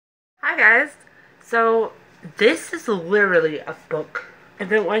Hi guys! So, this is literally a book. I've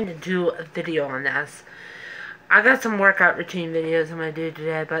been wanting to do a video on this. I got some workout routine videos I'm going to do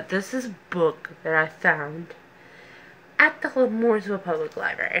today, but this is a book that I found at the Mooresville Public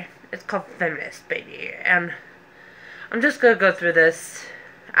Library. It's called Feminist, baby. And I'm just going to go through this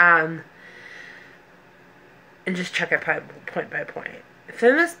and just check it point by point.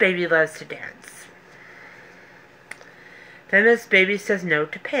 Feminist baby loves to dance. Feminist baby says no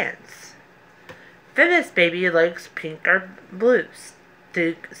to pants. Feminist baby likes pink or blues.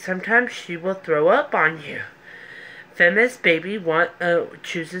 Sometimes she will throw up on you. Feminist baby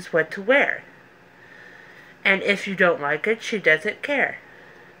chooses what to wear. And if you don't like it, she doesn't care.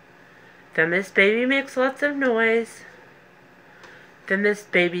 Feminist baby makes lots of noise.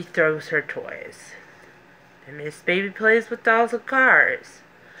 Feminist baby throws her toys. Feminist baby plays with dolls and cars.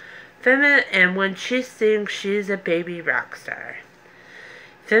 And when she sings, she's a baby rock star.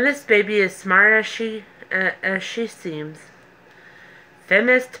 Feminist baby is smart as she seems.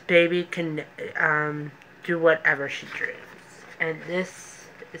 Feminist baby can do whatever she dreams. And this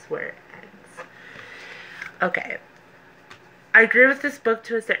is where it ends. Okay. I agree with this book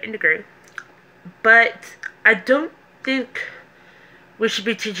to a certain degree. But I don't think we should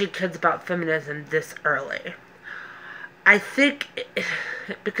be teaching kids about feminism this early. I think,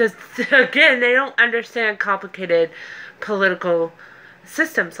 because again, they don't understand complicated political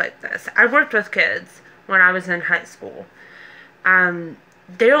systems like this. I worked with kids when I was in high school.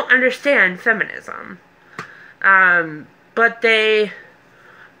 They don't understand feminism. But I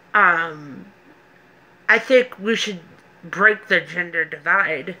think we should break the gender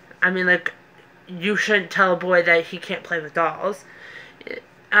divide. I mean, like, you shouldn't tell a boy that he can't play with dolls.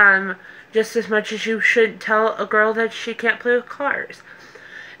 Just as much as you shouldn't tell a girl that she can't play with cars.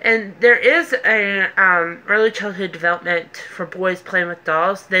 And there is a early childhood development for boys playing with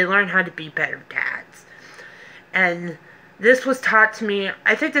dolls. They learn how to be better dads. And this was taught to me.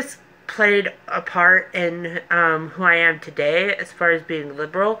 I think this played a part in who I am today as far as being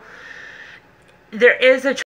liberal. There is a